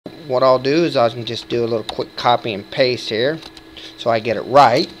what I'll do is I can just do a little quick copy and paste here so I get it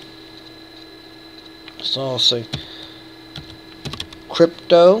right. So I'll say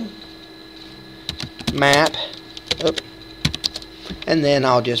crypto map, and then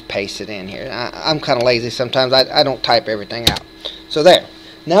I'll just paste it in here. I'm kind of lazy sometimes. I don't type everything out. So there.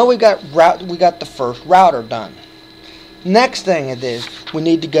 Now we got the first router done. Next thing it is, we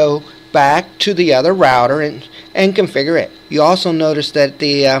need to go back to the other router and configure it. You also notice that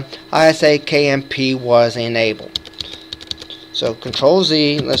the ISA KMP was enabled. So Control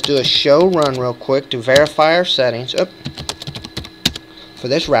Z, let's do a show run real quick to verify our settings for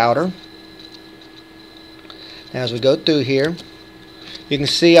this router. Now as we go through here, you can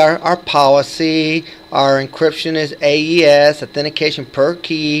see our policy. Our encryption is AES, authentication per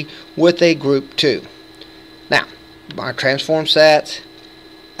key with a group 2. Now, our transform sets,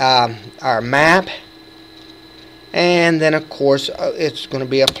 our map, and then of course it's going to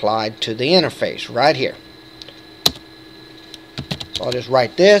be applied to the interface right here. So I'll just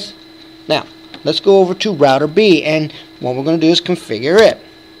write this. Now, let's go over to router B, and what we're going to do is configure it.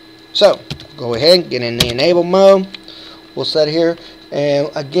 So, go ahead and get in the enable mode. We'll set here, and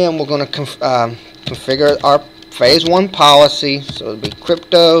again we're going to configure our phase 1 policy. So it'll be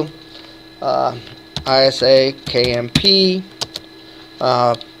crypto ISA KMP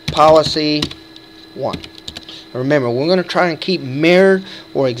policy 1. Remember, we're going to try and keep mirrored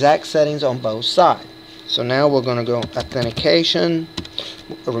or exact settings on both sides. So now we're going to go authentication.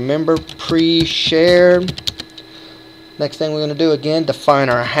 Remember, pre-share. Next thing we're going to do, again, define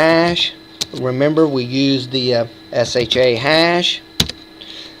our hash. Remember, we use the SHA hash.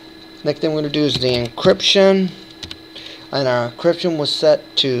 Next thing we're going to do is the encryption. And our encryption was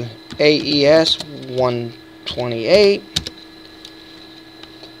set to AES 128.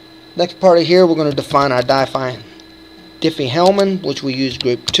 Next part of here, we're going to define our Diffie-Hellman, which we use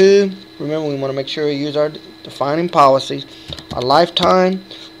group 2. Remember, we want to make sure we use our defining policies. Our lifetime,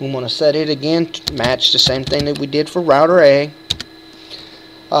 we want to set it again to match the same thing that we did for router A.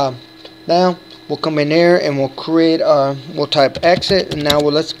 Now we'll come in there and we'll create we'll type exit, and now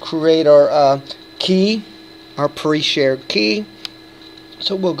let's create our key, our pre-shared key.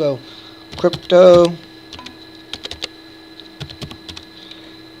 So we'll go crypto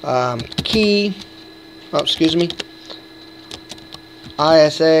key,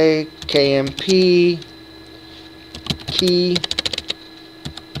 ISA KMP key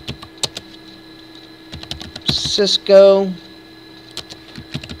Cisco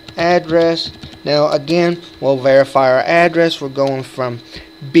address. Now again, we'll verify our address. We're going from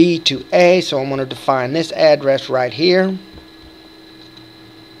B to A, so I'm going to define this address right here.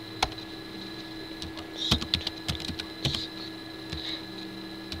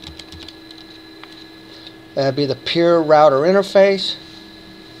 That'll be the pure router interface.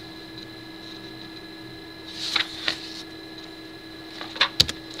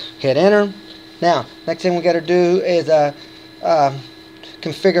 Hit enter. Now, next thing we got to do is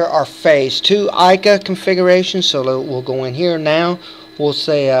configure our phase 2 ICA configuration. So we'll go in here now. We'll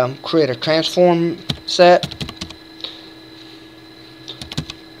say create a transform set.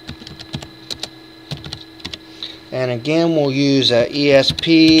 And again, we'll use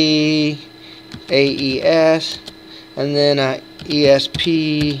ESP AES, and then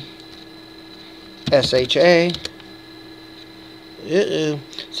ESP SHA. It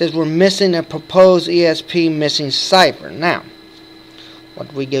says we're missing a proposed ESP missing cipher. Now, what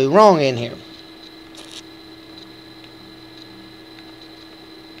did we go wrong in here?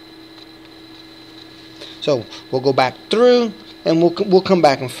 So we'll go back through, and we'll come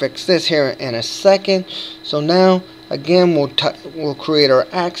back and fix this here in a second. So now again we'll create our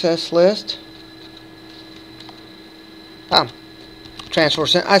access list. Transfer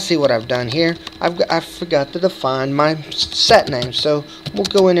set. I see what I've done here. I forgot to define my set name, so we'll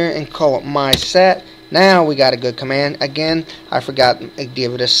go in there and call it my set. Now we got a good command. Again, I forgot to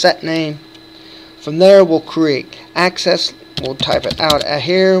give it a set name. From there, we'll create access. We'll type it out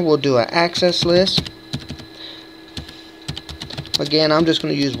here. We'll do an access list. Again, I'm just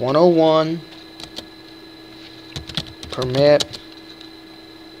going to use 101 permit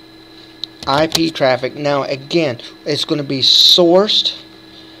IP traffic. Now again, it's going to be sourced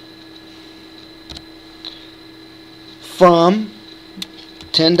from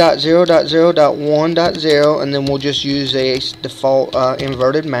 10.0.0.1.0, and then we'll just use a default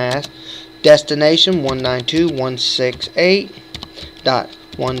inverted mask. Destination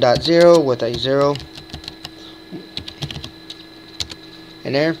 192.168.1.0 with a 0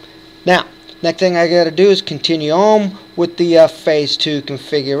 in there. Now, next thing I got to do is continue on with the phase 2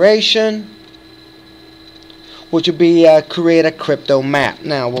 configuration. which would be create a crypto map.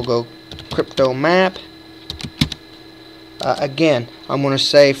 Now we'll go crypto map. Again, I'm going to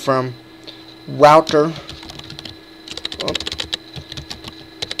say from router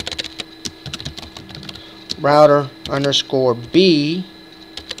underscore B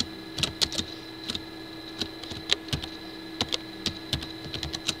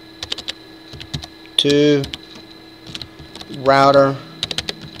to router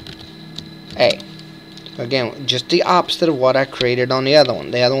A. Again, just the opposite of what I created on the other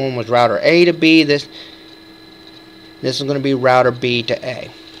one. The other one was router A to B. This is going to be router B to A.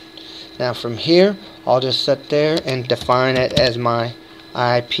 Now from here, I'll just sit there and define it as my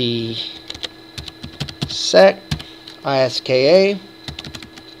IP sec ISKA.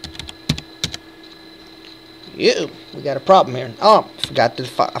 We got a problem here. Oh,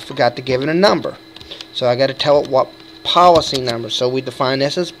 I forgot to give it a number. So I got to tell it what policy number. So we define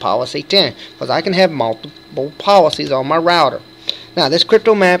this as policy 10, because I can have multiple policies on my router. Now this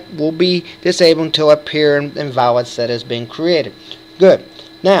crypto map will be disabled until a peer invalid set has been created. Good.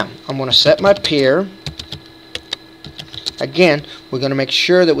 Now I'm going to set my peer. Again, we're going to make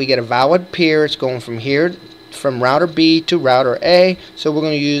sure that we get a valid peer. It's going from here, from router B to router A. So we're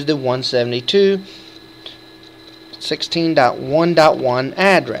going to use the 172.16.1.1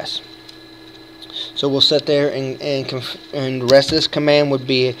 address. So we'll sit there and the rest of this command would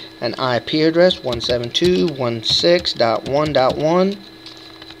be an IP address 172.16.1.1.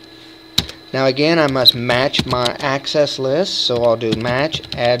 Now again, I must match my access list, so I'll do match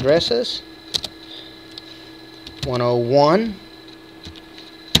addresses 101.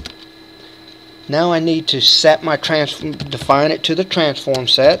 Now I need to set my define it to the transform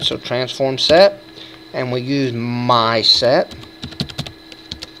set. So transform set, and we use my set.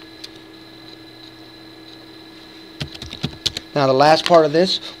 Now the last part of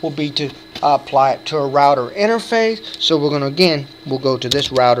this will be to apply it to a router interface. So we're going to we'll go to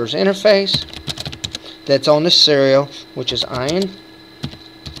this router's interface that's on the serial, which is on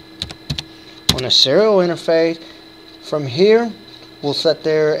a serial interface. From here, we'll sit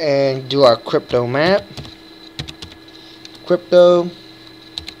there and do our crypto map.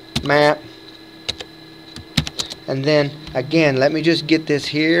 And then again, let me just get this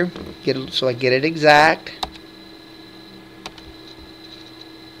here, so I get it exact.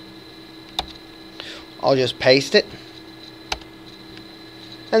 I'll just paste it,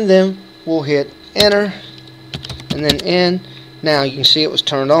 and then we'll hit enter, and then end. Now you can see it was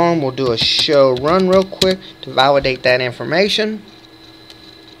turned on. We'll do a show run real quick to validate that information.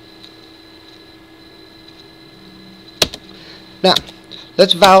 Now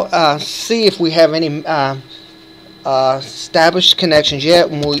let's see if we have any established connections yet.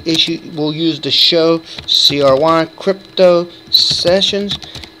 And we'll use the show CRY crypto sessions,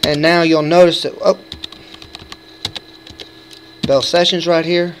 and now you'll notice that Bell sessions right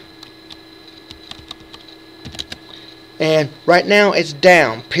here, and right now it's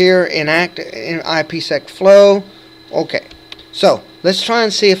down, peer inactive in IPsec flow. Okay, so let's try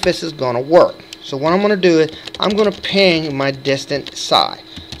and see if this is going to work. So what I'm going to do is I'm going to ping my distant side.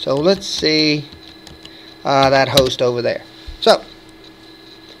 So let's see that host over there. So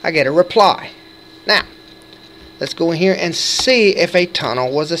I get a reply. Now let's go in here and see if a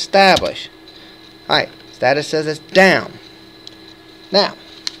tunnel was established. Alright, status says it's down. Now,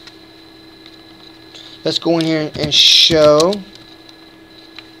 let's go in here and show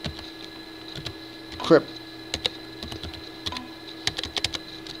crypt.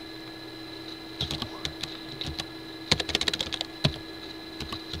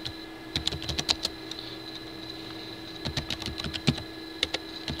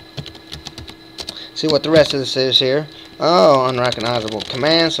 See what the rest of this is here. Oh, unrecognizable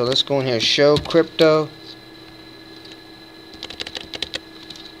command. So let's go in here and show crypto.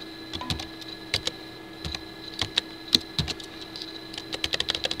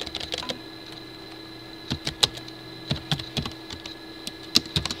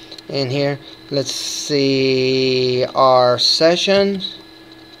 In here, let's see our sessions.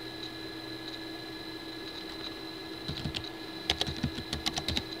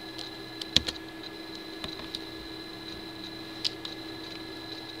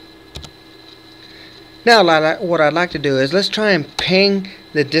 Now what I'd like to do is let's try and ping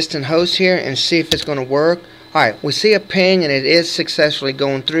the distant host here and see if it's going to work. Alright, we see a ping and it is successfully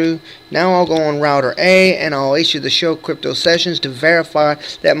going through. Now I'll go on router A and I'll issue the show crypto sessions to verify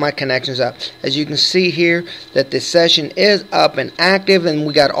that my connection's up. As you can see here that the session is up and active, and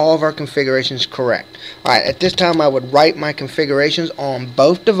we got all of our configurations correct. Alright, at this time I would write my configurations on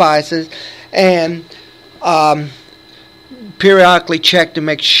both devices and periodically check to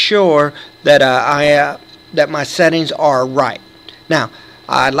make sure that that my settings are right. Now,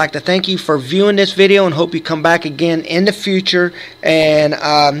 I'd like to thank you for viewing this video and hope you come back again in the future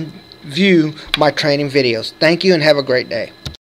and view my training videos. Thank you and have a great day.